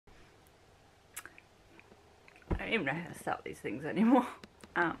don't even know how to start these things anymore.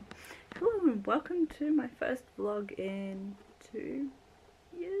 Hello and welcome to my first vlog in 2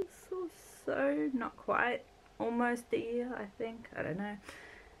 years or so. Not quite. Almost a year, I think. I don't know.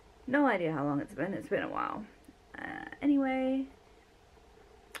 No idea how long it's been. It's been a while. Anyway,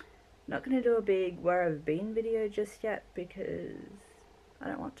 not going to do a big where I've been video just yet because I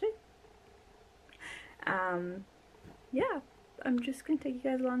don't want to. Yeah, I'm just going to take you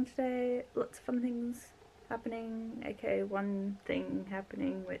guys along today. Lots of fun things happening, aka one thing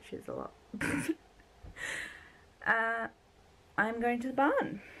happening, which is a lot. I'm going to the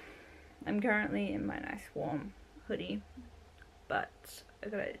barn. I'm currently in my nice warm hoodie, but I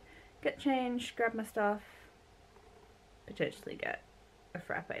gotta get changed, grab my stuff, potentially get a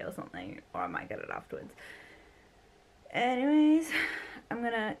frappe or something, or I might get it afterwards. Anyways, I'm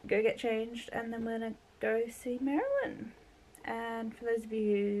gonna go get changed and then we're gonna go see Marilyn. And for those of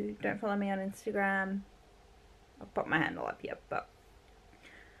you who don't follow me on Instagram, I'll pop my handle up here, but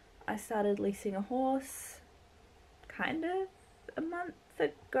I started leasing a horse kind of a month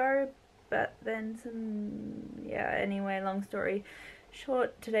ago, but then anyway, long story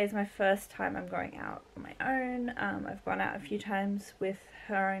short, today's my first time I'm going out on my own. I've gone out a few times with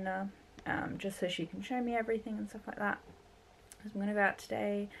her owner, just so she can show me everything and stuff like that. So I'm gonna go out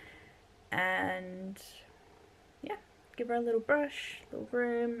today and yeah, give her a little brush, little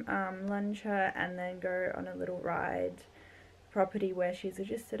groom, lunge her, and then go on a little ride. Property where she's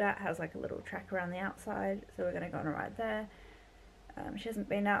registered at has like a little track around the outside, so we're going to go on a ride there. She hasn't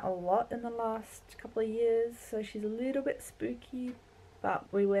been out a lot in the last couple of years, so she's a little bit spooky, but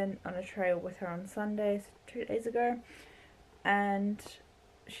we went on a trail with her on Sunday, so 2 days ago, and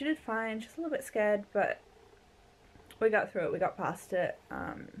she did fine. She's a little bit scared, but we got through it, we got past it.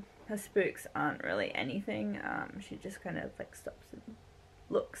 Her spooks aren't really anything. She just kind of like stops and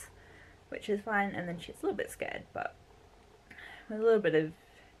looks, which is fine, and then she's a little bit scared, but with a little bit of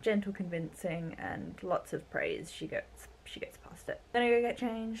gentle convincing and lots of praise, she gets past it. I'm gonna go get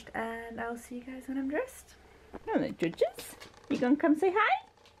changed and I'll see you guys when I'm dressed. Hello judges, you gonna come say hi?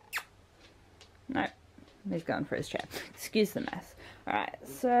 No, he's going for his chair. Excuse the mess. Alright,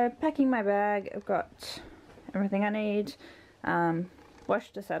 so packing my bag, I've got everything I need.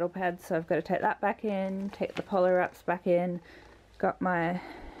 Washed the saddle pad, so I've got to take that back in, take the polo wraps back in. Got my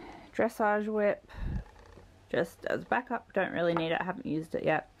dressage whip just as backup, don't really need it, I haven't used it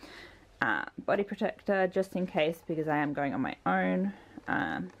yet. Body protector just in case because I am going on my own.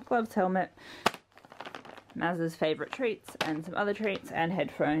 Gloves, helmet, Maz's favourite treats and some other treats, and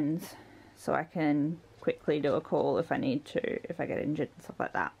headphones so I can quickly do a call if I need to, if I get injured and stuff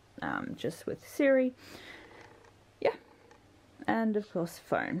like that, just with Siri. Yeah, and of course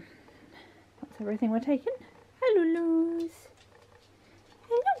phone. That's everything we're taking. Hello Luz.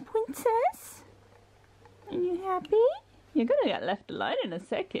 Hello princess. Are you happy? You're gonna get left alone in a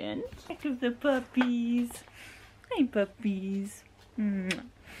second. Check of the puppies. Hey puppies.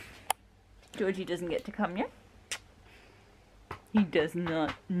 Georgie doesn't get to come yet. He does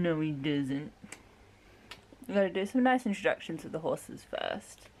not. No he doesn't. We've got to do some nice introductions of the horses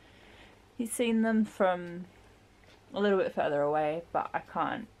first. He's seen them from a little bit further away, but I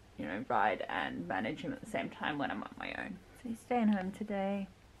can't, you know, ride and manage him at the same time when I'm on my own. So he's staying home today.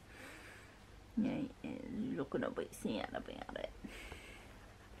 Yeah, he is looking a bit sad about it.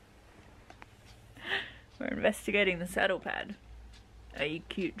 We're investigating the saddle pad. Are you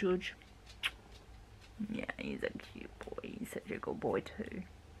cute, George? Yeah, he's a cute boy. He's such a good boy too.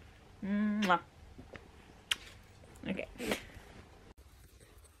 Mwah. Okay.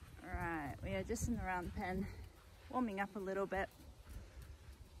 Alright, we are just in the round pen, warming up a little bit.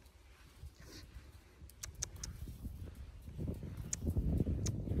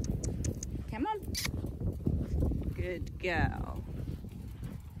 Come on. Good girl.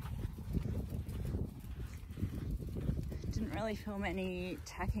 Didn't really film any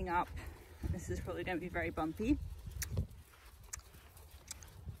tacking up. This is probably going to be very bumpy.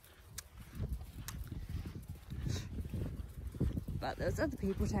 But there's other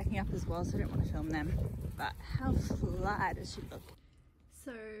people tacking up as well, so I didn't want to film them. But how fly does she look?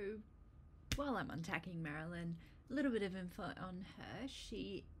 So while I'm untacking Marilyn, a little bit of info on her.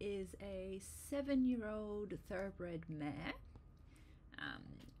 She is a 7-year-old thoroughbred mare.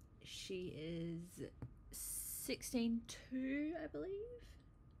 She is 16.2, I believe.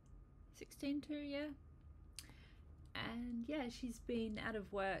 16.2, yeah. And yeah, she's been out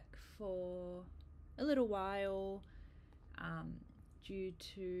of work for a little while due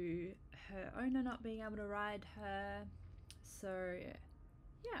to her owner not being able to ride her. So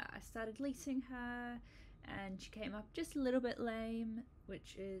yeah, I started leasing her and she came up just a little bit lame,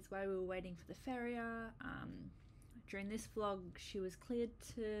 which is why we were waiting for the farrier. during this vlog she was cleared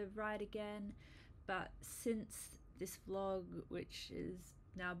to ride again, but since this vlog, which is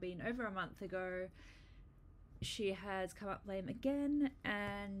now been over a month ago, she has come up lame again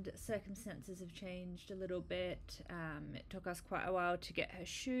and circumstances have changed a little bit. It took us quite a while to get her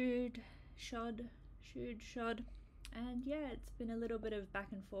shod, and yeah, it's been a little bit of back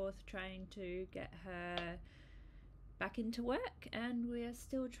and forth trying to get her back into work, and we're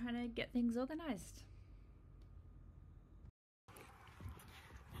still trying to get things organised.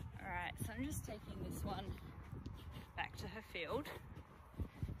 Alright, so I'm just taking this one back to her field.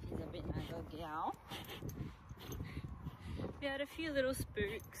 She's a bit of a gal. We had a few little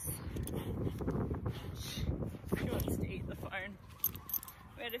spooks. She wants to eat the phone.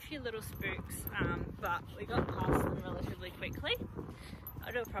 We had a few little spooks, but we got past them relatively quickly.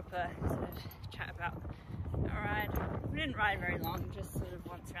 I'll do a proper sort of chat about our ride. We didn't ride very long, just sort of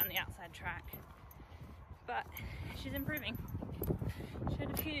once around the outside track. But she's improving. She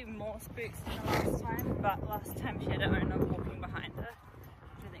had a few more spooks than the last time, but last time she had her owner walking behind her,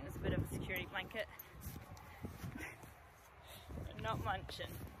 which I think was a bit of a security blanket. But not munching.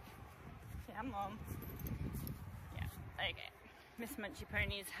 Yeah, Mom. Yeah, okay. Miss Munchy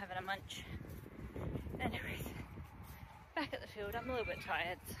Pony's having a munch. Anyways, back at the field. I'm a little bit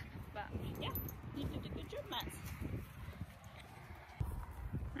tired, but yeah, you did a good job, Matt.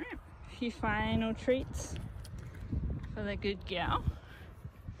 Alright, a few final treats for the good gal.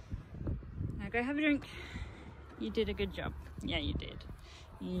 Now go have a drink. You did a good job. Yeah, you did.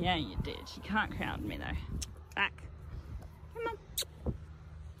 Yeah, you did. You can't crowd me though. Back. Come on.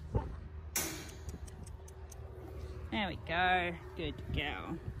 There we go. Good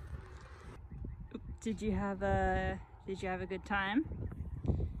girl. Did you have a good time?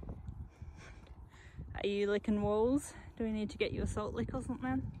 Are you licking walls? Do we need to get you a salt lick or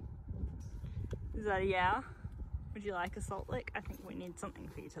something? Is that a yeah? Would you like a salt lick? I think we need something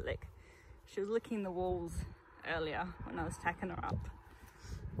for you to lick. She was licking the walls earlier when I was tacking her up.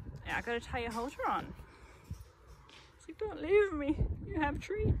 Yeah, I gotta tie your halter on. It's like, don't leave me. You have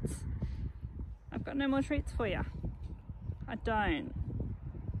treats. I've got no more treats for you. I don't.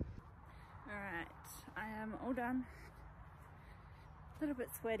 Alright, I am all done. A little bit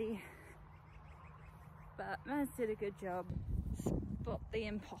sweaty, but Maz did a good job. Spot the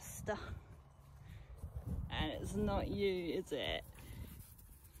imposter. And it's not you, is it?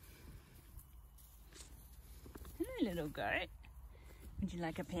 Hello, little goat. Would you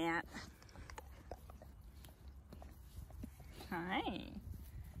like a pat? Hi.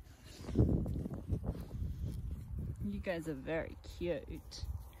 You guys are very cute.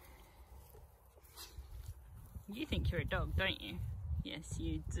 You think you're a dog, don't you? Yes,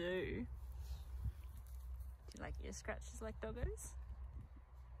 you do. Do you like ear scratches like doggos?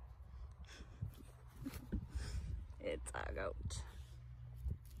 It's our goat.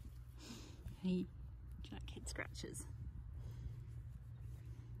 Hey, do you like head scratches?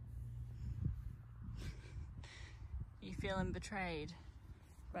 You feeling betrayed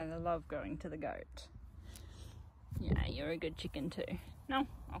by the love going to the goat? Yeah, you're a good chicken too. No?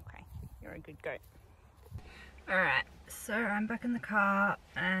 Okay, you're a good goat. Alright, so I'm back in the car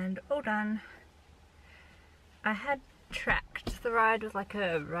and all done. I had tracked the ride with like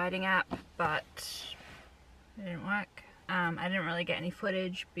a riding app, but it didn't work. I didn't really get any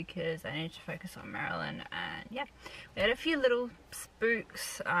footage because I needed to focus on Marilyn, and yeah, we had a few little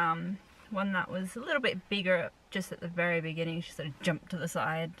spooks. One that was a little bit bigger just at the very beginning. She sort of jumped to the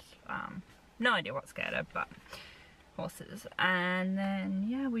side. No idea what scared her, but horses. And then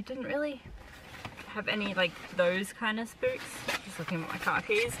yeah, we didn't really have any like those kind of spooks. Just looking at my car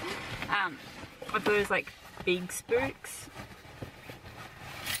keys. Of those like big spooks.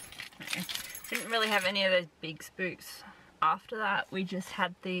 We didn't really have any of those big spooks after that. We just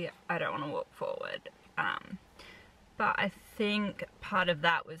had the I don't want to walk forward. But I think part of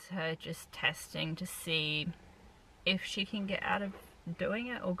that was her just testing to see if she can get out of doing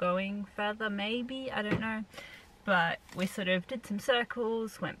it or going further, maybe, I don't know. But we sort of did some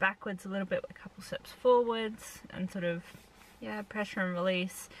circles, went backwards a little bit, a couple steps forwards, and sort of, yeah, pressure and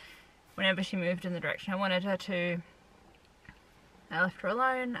release. Whenever she moved in the direction I wanted her to, I left her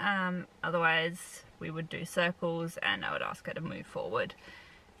alone. Otherwise we would do circles and I would ask her to move forward.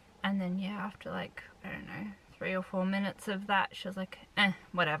 And then yeah, after like, I don't know, 3 or 4 minutes of that, she was like,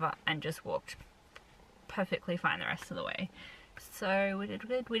 whatever, and just walked perfectly fine the rest of the way. So we did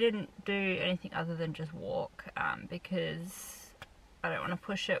good. We didn't do anything other than just walk, because I don't want to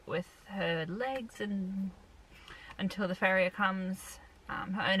push it with her legs and until the farrier comes.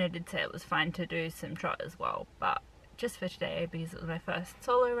 Her owner did say it was fine to do some trot as well, but just for today, because it was my first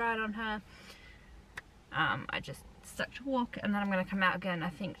solo ride on her, I just such a walk, and then I'm going to come out again I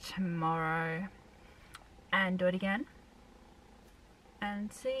think tomorrow and do it again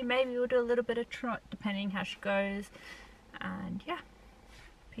and see, maybe we'll do a little bit of trot depending how she goes. And yeah,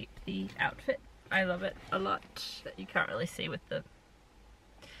 peep the outfit. I love it a lot. That you can't really see with the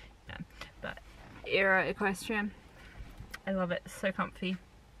but Era Equestrian, I love it, so comfy.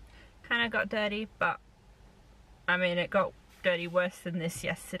 Kind of got dirty, but I mean it got dirty worse than this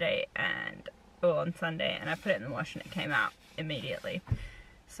yesterday and on Sunday, and I put it in the wash and it came out immediately.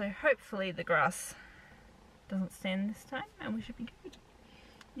 So hopefully the grass doesn't stand this time and we should be good.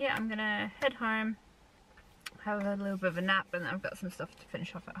 Yeah, I'm gonna head home, have a little bit of a nap, and then I've got some stuff to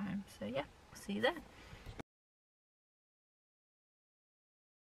finish off at home. So yeah, I'll see you there.